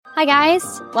Hi,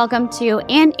 guys. Welcome to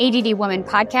an ADD Woman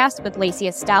podcast with Lacey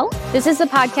Estelle. This is a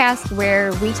podcast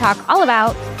where we talk all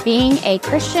about being a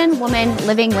Christian woman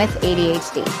living with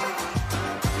ADHD.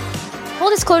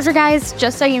 Full disclosure, guys,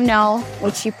 just so you know,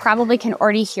 which you probably can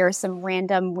already hear some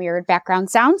random weird background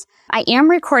sounds, I am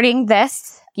recording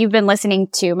this. If you've been listening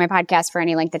to my podcast for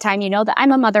any length of time, you know that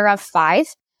I'm a mother of 5,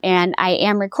 and I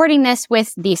am recording this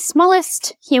with the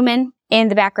smallest human in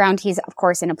the background. He's, of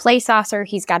course, in a play saucer.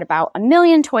 He's got about 1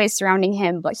 million toys surrounding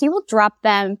him, but he will drop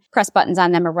them, press buttons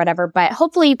on them or whatever. But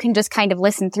hopefully you can just kind of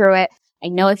listen through it. I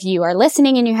know if you are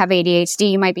listening and you have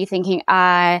ADHD, you might be thinking,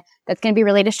 that's going to be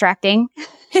really distracting.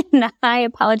 And I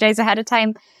apologize ahead of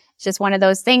time. It's just one of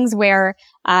those things where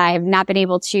I've not been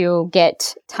able to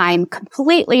get time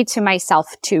completely to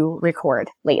myself to record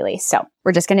lately. So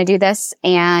we're just going to do this,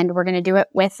 and we're going to do it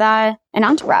with an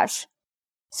entourage.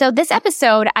 So this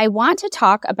episode, I want to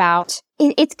talk about,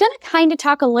 it's going to kind of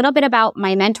talk a little bit about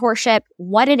my mentorship,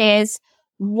 what it is,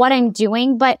 what I'm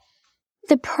doing. But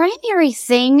the primary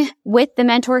thing with the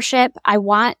mentorship, I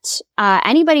want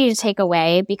anybody to take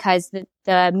away, because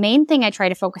the main thing I try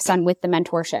to focus on with the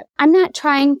mentorship, I'm not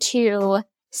trying to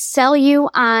sell you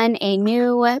on a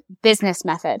new business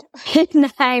method.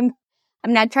 I'm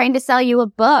not trying to sell you a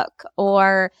book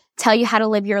or tell you how to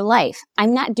live your life.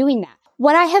 I'm not doing that.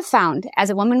 What I have found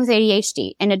as a woman with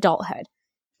ADHD in adulthood,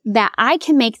 that I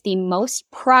can make the most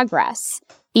progress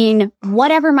in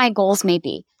whatever my goals may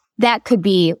be. That could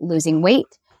be losing weight.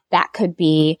 That could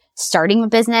be starting a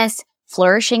business,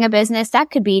 flourishing a business. That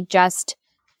could be just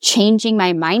changing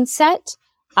my mindset,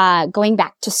 going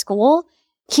back to school,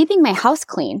 keeping my house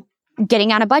clean,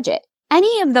 getting on a budget.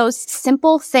 Any of those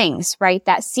simple things, right,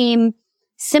 that seem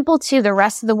simple to the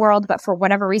rest of the world, but for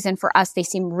whatever reason for us, they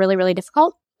seem really, really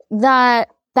difficult. The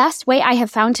best way I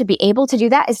have found to be able to do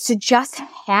that is to just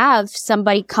have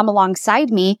somebody come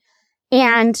alongside me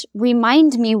and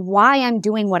remind me why I'm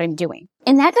doing what I'm doing.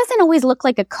 And that doesn't always look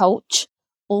like a coach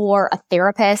or a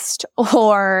therapist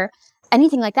or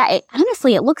anything like that.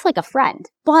 Honestly, it looks like a friend.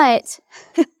 But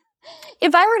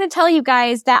if I were to tell you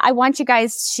guys that I want you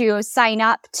guys to sign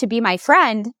up to be my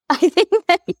friend, I think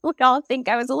that you would all think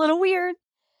I was a little weird.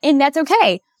 And that's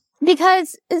okay.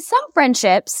 Because some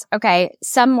friendships, okay,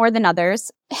 some more than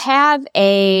others, have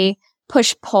a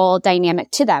push-pull dynamic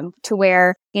to them, to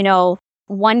where, you know,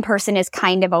 one person is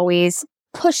kind of always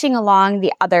pushing along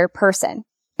the other person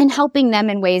and helping them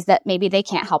in ways that maybe they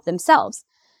can't help themselves.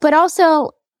 But also,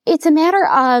 it's a matter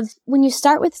of, when you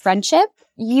start with friendship,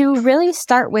 you really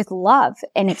start with love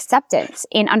and acceptance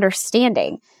and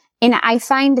understanding. And I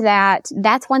find that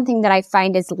that's one thing that I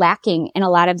find is lacking in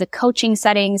a lot of the coaching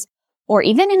settings, or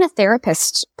even in a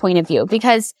therapist point of view,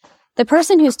 because the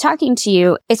person who's talking to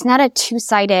you, it's not a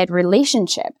two-sided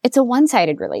relationship. It's a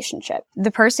one-sided relationship.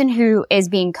 The person who is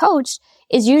being coached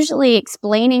is usually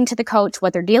explaining to the coach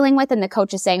what they're dealing with, and the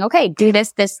coach is saying, okay, do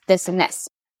this, this, this, and this.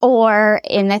 Or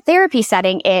in the therapy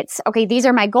setting, it's, okay, these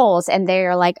are my goals. And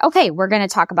they're like, okay, we're going to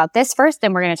talk about this first,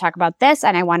 then we're going to talk about this,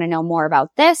 and I want to know more about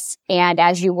this. And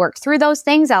as you work through those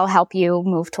things, I'll help you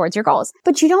move towards your goals.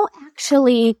 But you don't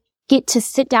actually get to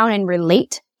sit down and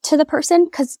relate to the person,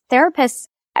 because therapists,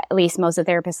 at least most of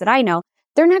the therapists that I know,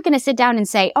 they're not going to sit down and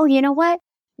say, oh, you know what?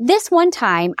 This one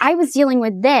time I was dealing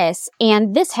with this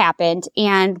and this happened,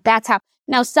 and that's how.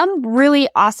 Now, some really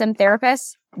awesome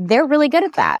therapists, they're really good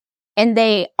at that. And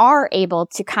they are able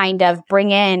to kind of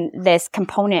bring in this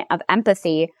component of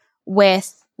empathy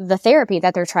with the therapy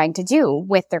that they're trying to do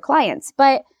with their clients.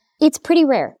 But it's pretty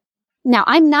rare. Now,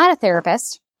 I'm not a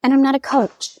therapist and I'm not a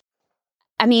coach.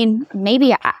 I mean,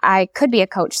 maybe I could be a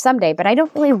coach someday, but I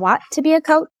don't really want to be a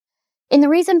coach. And the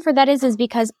reason for that is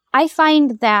because I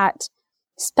find that,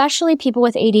 especially people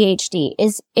with ADHD,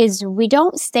 is we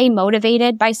don't stay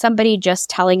motivated by somebody just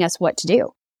telling us what to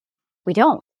do. We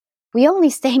don't. We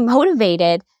only stay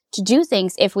motivated to do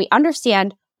things if we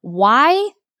understand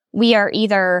why we are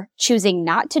either choosing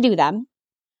not to do them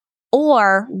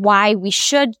or why we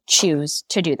should choose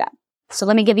to do them. So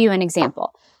let me give you an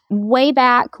example. Way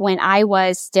back when I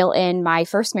was still in my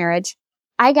first marriage,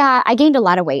 I gained a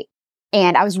lot of weight,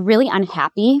 and I was really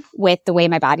unhappy with the way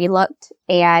my body looked,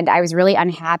 and I was really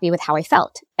unhappy with how I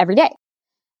felt every day.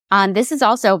 This is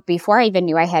also before I even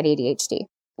knew I had ADHD.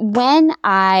 When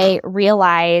I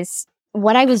realized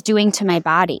what I was doing to my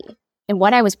body and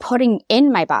what I was putting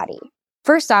in my body,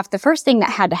 first off, the first thing that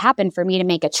had to happen for me to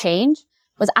make a change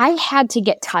was I had to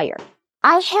get tired.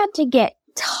 I had to get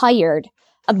tired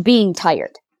of being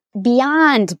tired.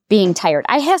 Beyond being tired,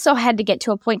 I also had to get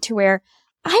to a point to where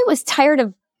I was tired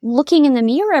of looking in the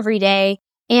mirror every day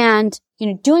and,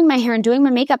 doing my hair and doing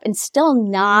my makeup and still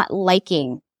not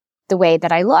liking the way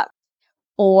that I look.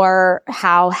 or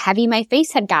how heavy my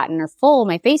face had gotten or full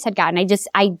my face had gotten. I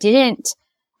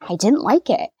didn't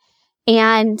like it.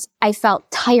 And I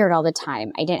felt tired all the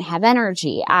time. I didn't have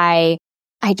energy. I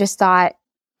just thought,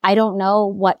 I don't know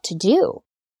what to do.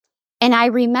 And I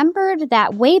remembered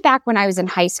that way back when I was in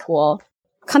high school,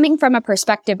 coming from a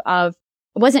perspective of,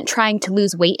 I wasn't trying to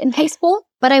lose weight in high school,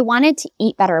 but I wanted to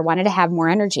eat better. I wanted to have more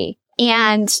energy.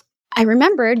 And I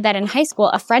remembered that in high school,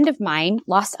 a friend of mine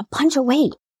lost a bunch of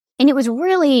weight. And it was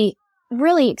really,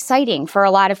 really exciting for a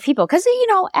lot of people because,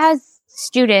 as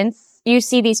students, you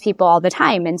see these people all the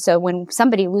time. And so when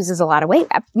somebody loses a lot of weight,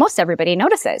 most everybody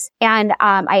notices. And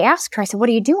I asked her, I said, what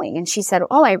are you doing? And she said,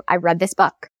 oh, I read this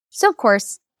book. So of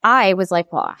course, I was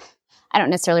like, well, I don't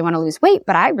necessarily want to lose weight,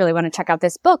 but I really want to check out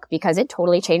this book because it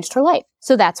totally changed her life.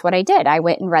 So that's what I did. I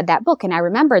went and read that book. And I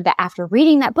remembered that after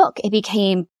reading that book, it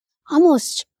became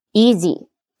almost easy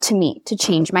to me to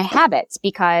change my habits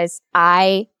because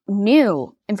I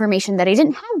knew information that I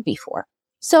didn't have before.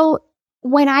 So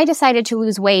when I decided to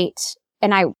lose weight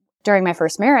during my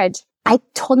first marriage, I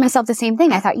told myself the same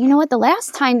thing. I thought, you know what? The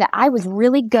last time that I was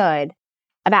really good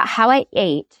about how I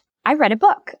ate, I read a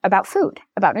book about food,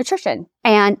 about nutrition,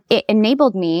 and it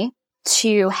enabled me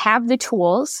to have the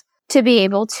tools to be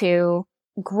able to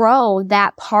grow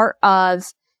that part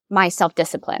of my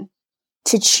self-discipline,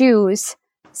 to choose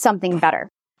something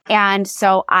better. And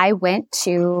so I went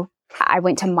to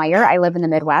Meijer. I live in the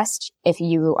Midwest. If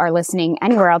you are listening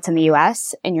anywhere else in the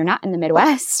US and you're not in the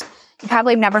Midwest, you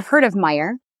probably have never heard of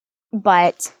Meijer,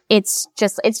 but it's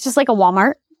just like a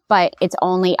Walmart, but it's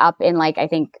only up in I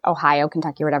think Ohio,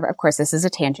 Kentucky, or whatever. Of course, this is a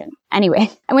tangent. Anyway,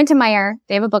 I went to Meijer.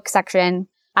 They have a book section.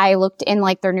 I looked in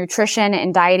their nutrition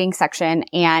and dieting section,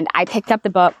 and I picked up the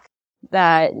book,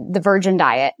 the Virgin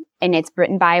Diet, and it's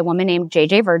written by a woman named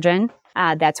JJ Virgin.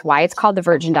 That's why it's called the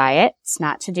Virgin Diet. It's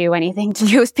not to do anything to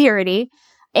do with purity.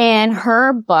 In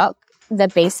her book, the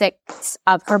basics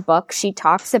of her book, she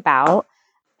talks about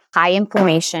high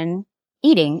inflammation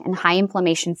eating and high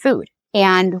inflammation food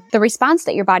and the response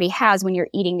that your body has when you're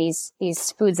eating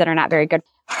these foods that are not very good.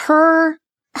 Her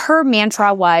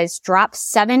mantra was drop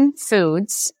 7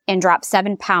 foods and drop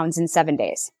 7 pounds in 7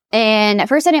 days. And at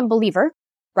first I didn't believe her,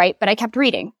 right? But I kept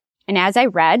reading. And as I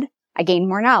read, I gained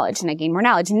more knowledge and I gained more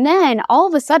knowledge. And then all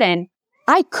of a sudden,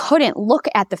 I couldn't look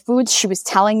at the foods she was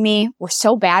telling me were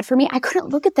so bad for me. I couldn't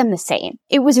look at them the same.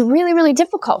 It was really, really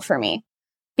difficult for me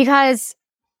because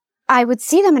I would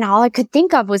see them and all I could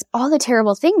think of was all the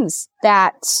terrible things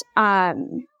that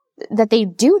they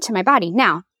do to my body.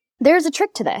 Now, there's a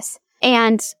trick to this,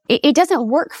 and it doesn't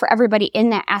work for everybody in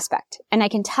that aspect. And I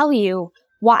can tell you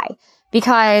why.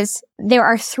 Because there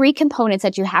are 3 components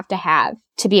that you have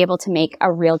to be able to make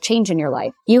a real change in your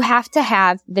life. You have to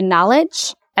have the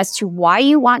knowledge as to why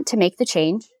you want to make the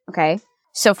change. Okay.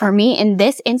 So for me, in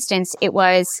this instance, it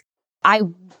was, I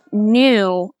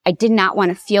knew I did not want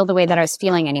to feel the way that I was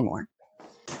feeling anymore.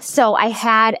 So I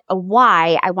had a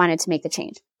why I wanted to make the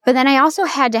change. But then I also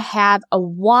had to have a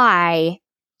why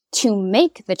to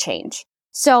make the change.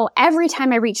 So every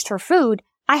time I reached for food,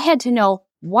 I had to know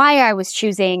why I was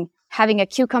choosing having a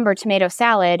cucumber tomato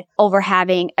salad over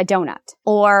having a donut,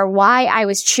 or why I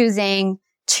was choosing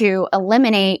to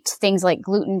eliminate things like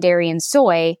gluten, dairy, and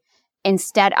soy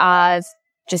instead of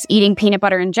just eating peanut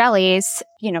butter and jellies,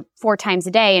 4 times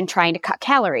a day and trying to cut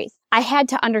calories. I had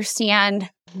to understand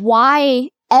why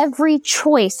every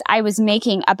choice I was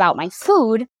making about my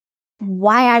food,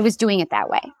 why I was doing it that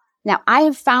way. Now, I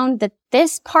have found that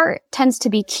this part tends to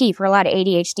be key for a lot of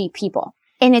ADHD people.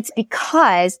 And it's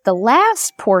because the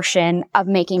last portion of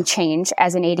making change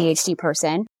as an ADHD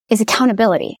person is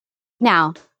accountability.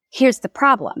 Now, here's the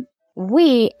problem.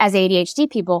 We, as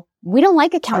ADHD people, we don't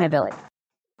like accountability.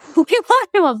 We want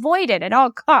to avoid it at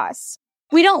all costs.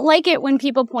 We don't like it when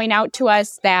people point out to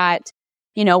us that,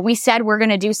 we said we're going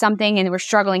to do something and we're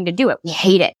struggling to do it. We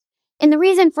hate it. And the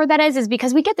reason for that is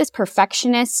because we get this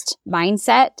perfectionist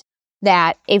mindset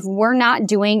that if we're not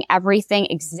doing everything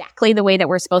exactly the way that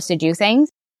we're supposed to do things,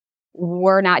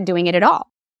 we're not doing it at all,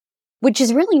 which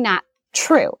is really not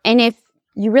true. And if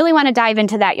you really want to dive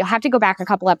into that, you'll have to go back a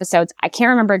couple episodes. I can't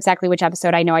remember exactly which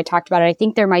episode. I know I talked about it. I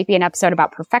think there might be an episode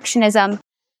about perfectionism.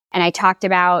 And I talked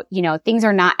about, things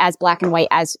are not as black and white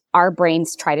as our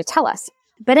brains try to tell us.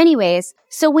 But anyways,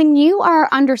 so when you are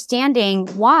understanding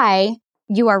why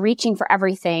you are reaching for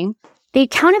everything, the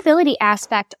accountability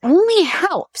aspect only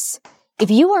helps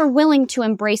if you are willing to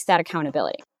embrace that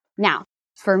accountability. Now,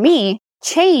 for me,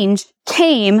 change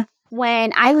came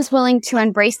when I was willing to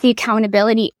embrace the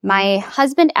accountability. My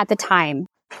husband at the time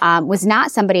was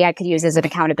not somebody I could use as an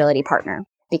accountability partner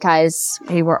because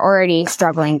we were already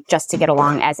struggling just to get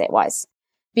along as it was.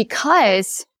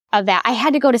 Because of that, I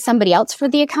had to go to somebody else for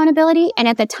the accountability. And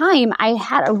at the time, I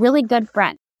had a really good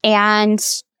friend and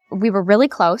we were really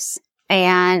close.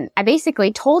 And I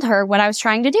basically told her what I was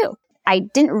trying to do. I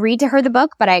didn't read to her the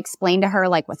book, but I explained to her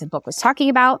like what the book was talking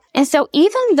about. And so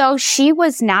even though she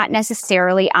was not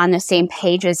necessarily on the same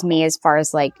page as me as far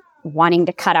as like wanting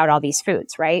to cut out all these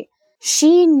foods, right?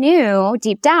 She knew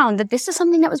deep down that this is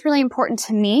something that was really important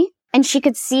to me. And she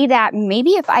could see that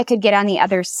maybe if I could get on the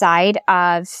other side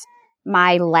of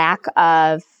my lack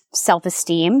of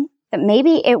self-esteem, that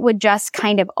maybe it would just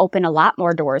kind of open a lot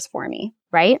more doors for me,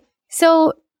 right?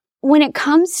 So when it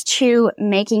comes to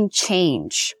making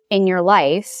change in your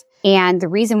life, and the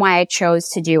reason why I chose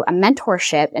to do a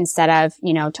mentorship instead of,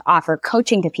 to offer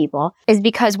coaching to people is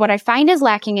because what I find is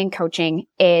lacking in coaching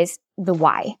is the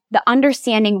why, the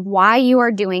understanding why you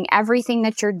are doing everything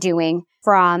that you're doing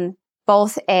from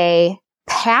both a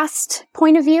past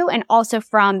point of view and also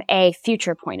from a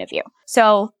future point of view.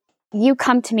 So you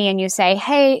come to me and you say,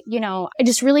 hey, I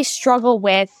just really struggle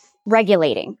with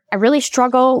regulating. I really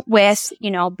struggle with,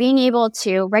 being able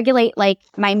to regulate like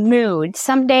my mood.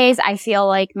 Some days I feel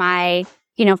like I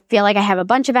have a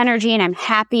bunch of energy and I'm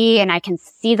happy and I can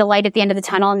see the light at the end of the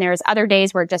tunnel. And there's other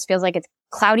days where it just feels like it's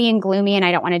cloudy and gloomy and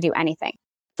I don't want to do anything.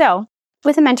 So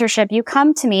with a mentorship, you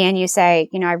come to me and you say,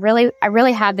 I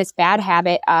really have this bad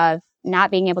habit of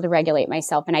not being able to regulate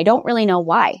myself. And I don't really know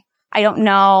why. I don't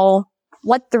know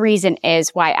what the reason is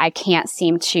why I can't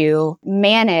seem to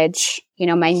manage,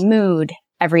 my mood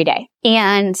every day.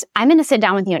 And I'm going to sit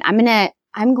down with you and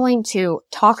I'm going to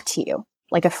talk to you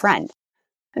like a friend.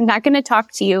 I'm not going to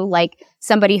talk to you like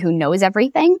somebody who knows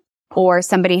everything or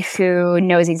somebody who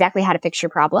knows exactly how to fix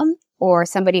your problem or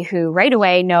somebody who right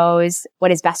away knows what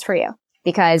is best for you,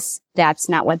 because that's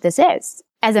not what this is.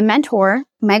 As a mentor,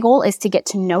 my goal is to get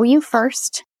to know you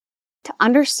first, to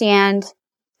understand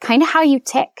kind of how you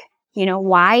tick,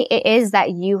 why it is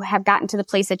that you have gotten to the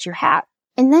place that you have.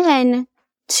 And then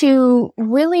to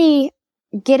really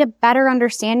get a better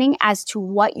understanding as to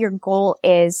what your goal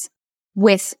is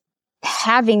with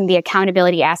having the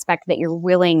accountability aspect that you're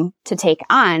willing to take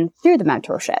on through the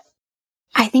mentorship.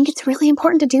 I think it's really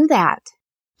important to do that.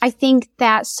 I think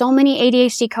that so many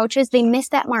ADHD coaches, they miss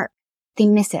that mark. They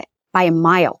miss it by a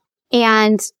mile.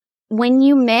 And when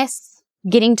you miss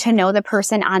getting to know the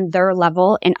person on their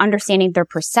level and understanding their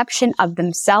perception of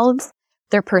themselves,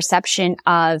 their perception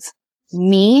of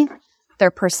me,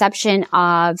 their perception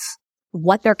of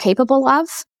what they're capable of,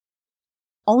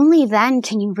 only then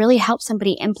can you really help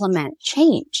somebody implement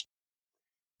change.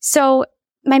 So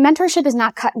my mentorship is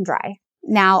not cut and dry.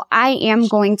 Now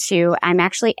I'm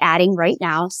actually adding right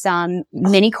now some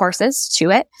mini courses to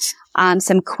it,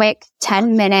 some quick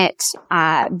 10-minute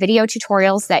video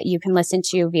tutorials that you can listen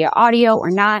to via audio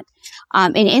or not.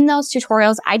 And in those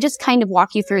tutorials, I just kind of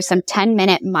walk you through some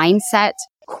 10-minute mindset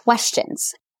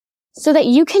questions so that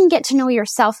you can get to know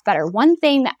yourself better. One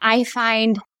thing that I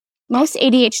find most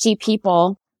ADHD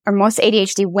people, or most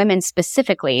ADHD women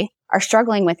specifically, are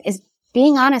struggling with is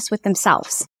being honest with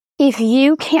themselves. If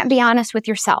you can't be honest with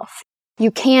yourself,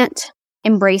 you can't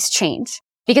embrace change.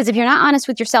 Because if you're not honest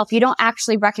with yourself, you don't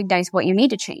actually recognize what you need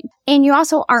to change. And you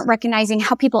also aren't recognizing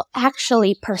how people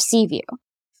actually perceive you.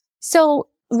 So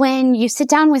when you sit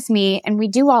down with me and we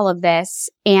do all of this,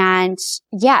 and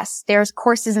yes, there's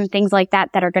courses and things like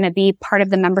that that are going to be part of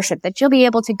the membership that you'll be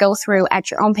able to go through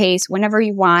at your own pace whenever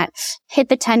you want, hit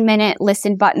the 10-minute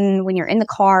listen button when you're in the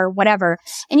car, whatever.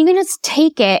 And you can just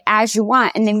take it as you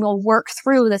want, and then we'll work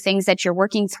through the things that you're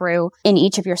working through in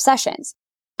each of your sessions.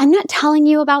 I'm not telling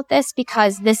you about this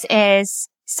because this is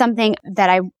something that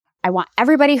I want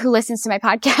everybody who listens to my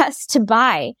podcast to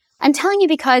buy. I'm telling you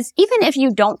because even if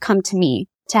you don't come to me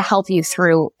to help you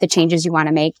through the changes you want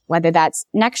to make, whether that's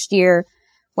next year,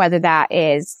 whether that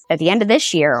is at the end of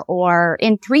this year or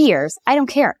in 3 years, I don't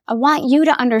care. I want you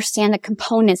to understand the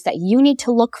components that you need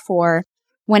to look for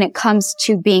when it comes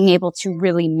to being able to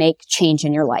really make change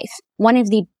in your life. One of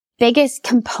the biggest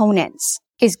components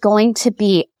is going to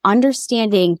be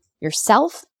understanding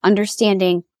yourself,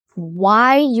 understanding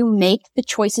why you make the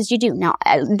choices you do. Now,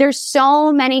 there's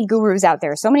so many gurus out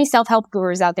there, so many self-help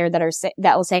gurus out there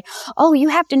that will say, oh, you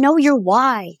have to know your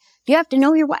why. You have to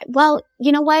know your why. Well,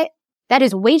 you know what? That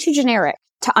is way too generic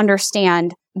to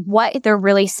understand what they're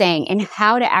really saying and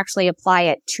how to actually apply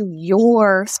it to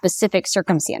your specific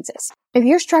circumstances. If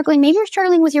you're struggling, maybe you're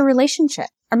struggling with your relationship,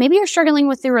 or maybe you're struggling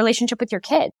with the relationship with your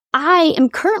kid. I am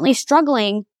currently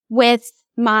struggling with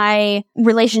my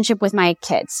relationship with my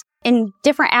kids in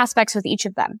different aspects with each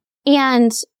of them.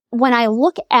 And when I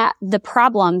look at the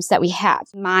problems that we have,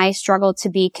 my struggle to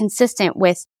be consistent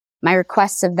with my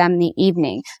requests of them in the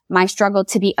evening, my struggle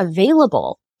to be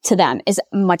available to them as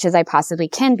much as I possibly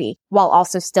can be, while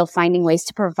also still finding ways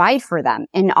to provide for them,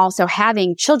 and also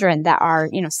having children that are,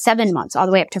 7 months all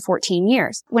the way up to 14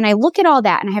 years. When I look at all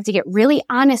that and I have to get really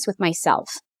honest with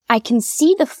myself, I can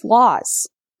see the flaws.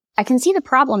 I can see the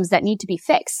problems that need to be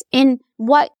fixed in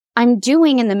what I'm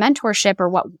doing in the mentorship, or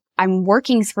what I'm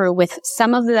working through with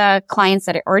some of the clients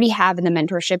that I already have in the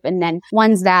mentorship, and then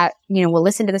ones that, will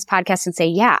listen to this podcast and say,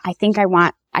 yeah, I think I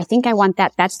want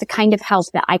that. That's the kind of help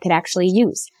that I could actually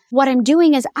use. What I'm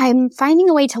doing is I'm finding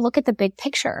a way to look at the big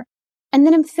picture, and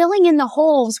then I'm filling in the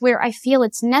holes where I feel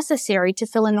it's necessary to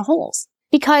fill in the holes,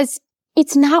 because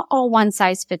it's not all one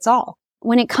size fits all.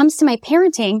 When it comes to my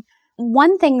parenting,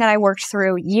 one thing that I worked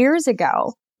through years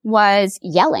ago was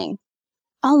yelling.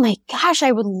 Oh my gosh,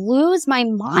 I would lose my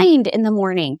mind in the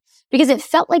morning because it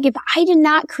felt like if I did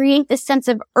not create this sense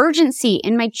of urgency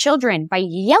in my children by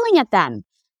yelling at them,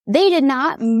 they did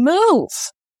not move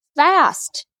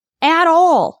fast at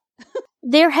all.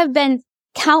 There have been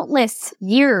countless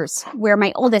years where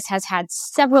my oldest has had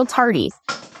several tardies,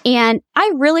 and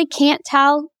I really can't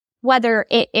tell whether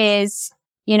it is,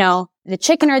 the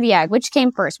chicken or the egg, which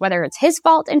came first, whether it's his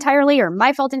fault entirely or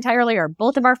my fault entirely or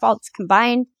both of our faults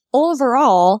combined.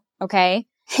 Overall,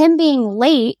 him being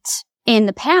late in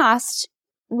the past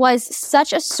was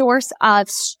such a source of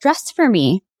stress for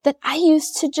me that I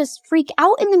used to just freak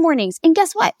out in the mornings. And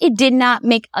guess what? It did not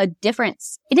make a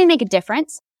difference. It didn't make a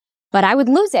difference, but I would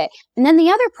lose it. And then the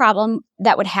other problem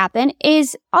that would happen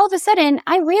is all of a sudden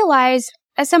I realized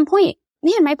at some point,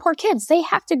 man, my poor kids, they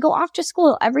have to go off to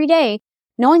school every day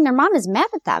knowing their mom is mad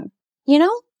at them,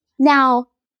 Now,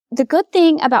 the good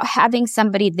thing about having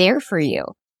somebody there for you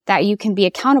that you can be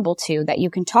accountable to, that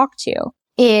you can talk to,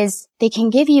 is they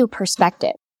can give you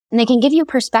perspective. And they can give you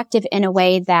perspective in a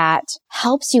way that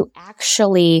helps you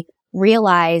actually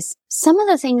realize some of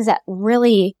the things that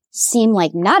really seem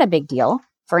like not a big deal.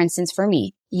 For instance, for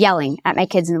me, yelling at my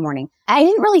kids in the morning. I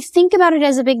didn't really think about it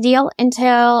as a big deal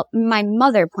until my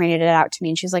mother pointed it out to me.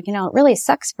 And she's like, it really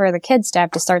sucks for the kids to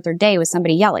have to start their day with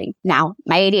somebody yelling. Now,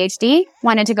 my ADHD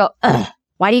wanted to go, ugh,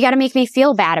 why do you got to make me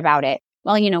feel bad about it?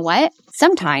 Well, you know what?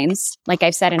 Sometimes, like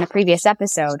I've said in a previous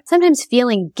episode, sometimes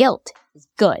feeling guilt is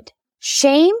good.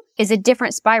 Shame is a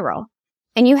different spiral,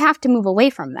 and you have to move away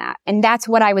from that. And that's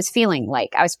what I was feeling like.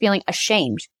 I was feeling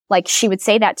ashamed. Like she would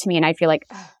say that to me and I'd feel like,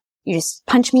 you just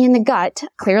punch me in the gut.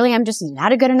 Clearly, I'm just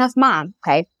not a good enough mom.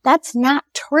 That's not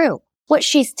true. What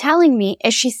she's telling me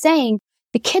is she's saying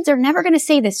the kids are never going to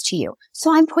say this to you.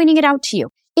 So I'm pointing it out to you.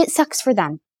 It sucks for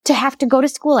them to have to go to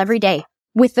school every day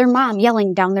with their mom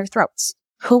yelling down their throats.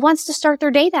 Who wants to start their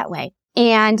day that way?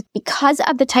 And because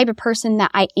of the type of person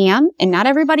that I am, and not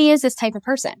everybody is this type of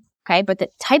person, but the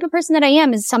type of person that I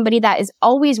am is somebody that is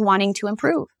always wanting to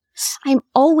improve. I'm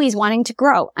always wanting to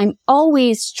grow. I'm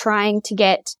always trying to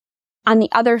get on the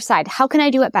other side. How can I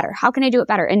do it better? How can I do it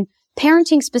better? And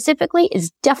parenting specifically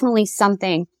is definitely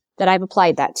something that I've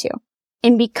applied that to.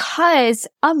 And because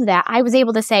of that, I was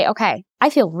able to say, okay,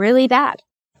 I feel really bad.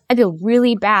 I feel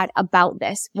really bad about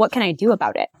this. What can I do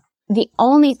about it? The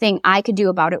only thing I could do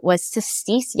about it was to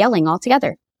cease yelling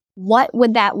altogether. What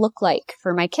would that look like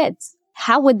for my kids?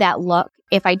 How would that look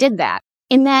if I did that?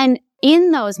 And then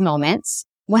in those moments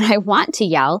when I want to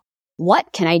yell,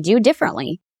 what can I do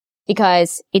differently?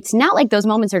 Because it's not like those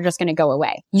moments are just going to go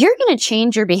away. You're going to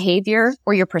change your behavior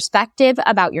or your perspective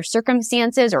about your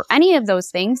circumstances or any of those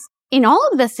things. In all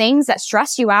of the things that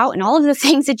stress you out and all of the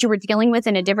things that you were dealing with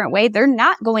in a different way, they're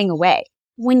not going away.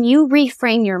 When you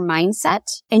reframe your mindset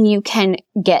and you can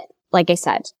get, like I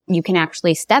said, you can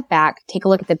actually step back, take a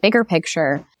look at the bigger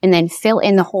picture, and then fill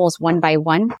in the holes one by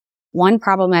one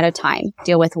problem at a time,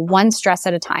 deal with one stress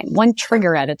at a time, one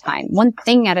trigger at a time, one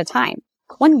thing at a time,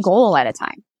 one goal at a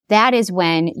time. That is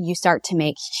when you start to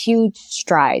make huge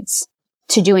strides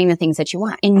to doing the things that you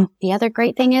want. And the other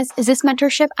great thing is this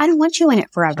mentorship, I don't want you in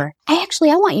it forever. I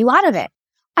want you out of it.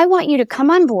 I want you to come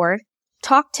on board,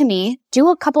 talk to me, do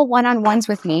a couple one-on-ones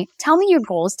with me, tell me your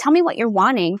goals, tell me what you're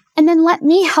wanting, and then let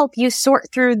me help you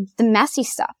sort through the messy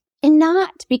stuff. And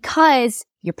not because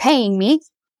you're paying me.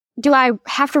 Do I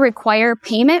have to require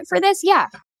payment for this? Yeah,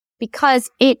 because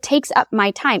it takes up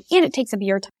my time and it takes up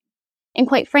your time. And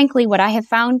quite frankly, what I have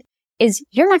found is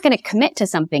you're not going to commit to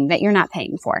something that you're not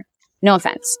paying for. No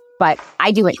offense, but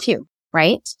I do it too,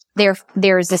 right?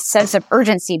 There's this sense of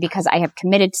urgency because I have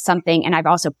committed to something and I've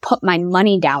also put my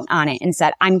money down on it and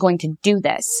said, I'm going to do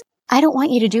this. I don't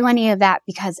want you to do any of that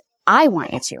because I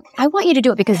want you to. I want you to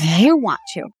do it because you want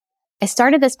to. I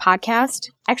started this podcast.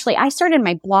 Actually, I started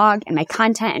my blog and my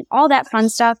content and all that fun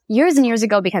stuff years and years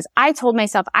ago because I told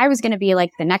myself I was going to be like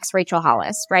the next Rachel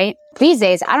Hollis, right? These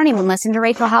days, I don't even listen to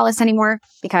Rachel Hollis anymore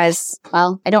because,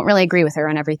 well, I don't really agree with her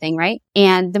on everything, right?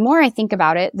 And the more I think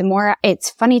about it, the more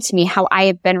it's funny to me how I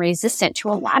have been resistant to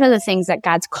a lot of the things that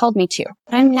God's called me to.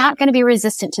 But I'm not going to be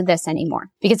resistant to this anymore.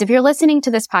 Because if you're listening to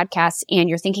this podcast and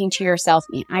you're thinking to yourself,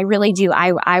 man, I really do.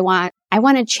 I want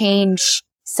to change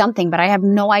something, but I have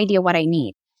no idea what I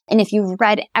need. And if you've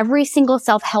read every single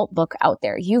self-help book out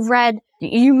there,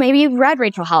 maybe you've read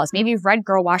Rachel Hollis, maybe you've read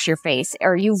Girl Wash Your Face,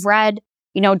 or you've read,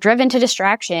 Driven to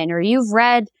Distraction, or you've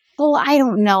read, I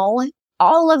don't know,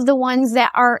 all of the ones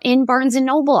that are in Barnes and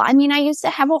Noble. I mean, I used to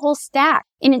have a whole stack,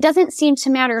 and it doesn't seem to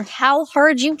matter how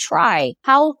hard you try,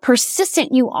 how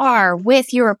persistent you are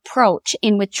with your approach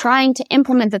and with trying to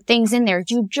implement the things in there.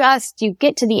 You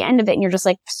get to the end of it and you're just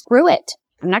like, screw it.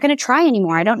 I'm not going to try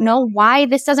anymore. I don't know why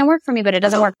this doesn't work for me, but it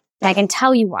doesn't work. And I can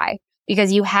tell you why.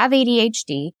 Because you have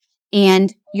ADHD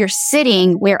and you're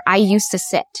sitting where I used to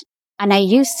sit. And I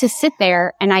used to sit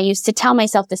there and I used to tell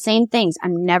myself the same things.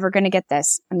 I'm never going to get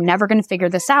this. I'm never going to figure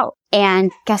this out.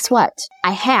 And guess what?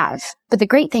 I have. But the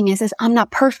great thing is I'm not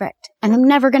perfect. And I'm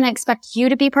never going to expect you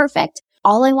to be perfect.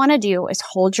 All I want to do is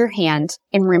hold your hand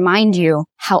and remind you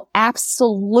how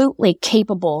absolutely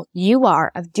capable you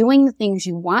are of doing the things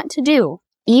you want to do,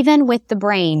 even with the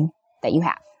brain that you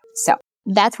have. So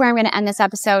that's where I'm going to end this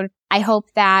episode. I hope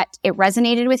that it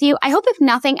resonated with you. I hope if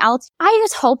nothing else, I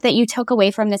just hope that you took away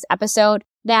from this episode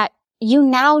that you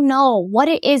now know what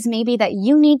it is maybe that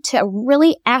you need to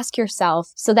really ask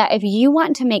yourself so that if you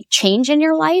want to make change in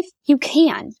your life, you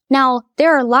can. Now,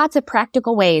 there are lots of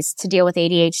practical ways to deal with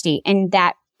ADHD, and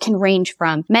that can range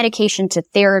from medication to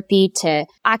therapy to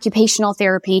occupational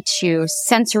therapy to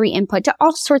sensory input to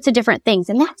all sorts of different things.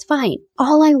 And that's fine.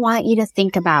 All I want you to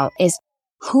think about is,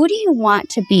 who do you want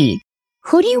to be?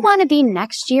 Who do you want to be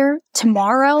next year,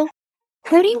 tomorrow?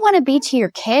 Who do you want to be to your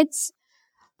kids?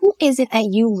 Who is it that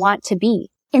you want to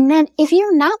be? And then if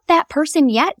you're not that person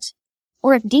yet,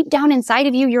 or if deep down inside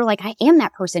of you, you're like, I am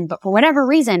that person, but for whatever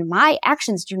reason, my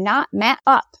actions do not match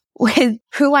up with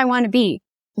who I want to be,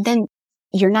 then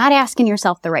you're not asking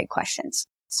yourself the right questions.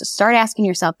 So start asking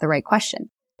yourself the right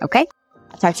question. Okay?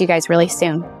 I'll talk to you guys really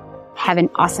soon. Have an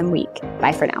awesome week.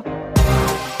 Bye for now.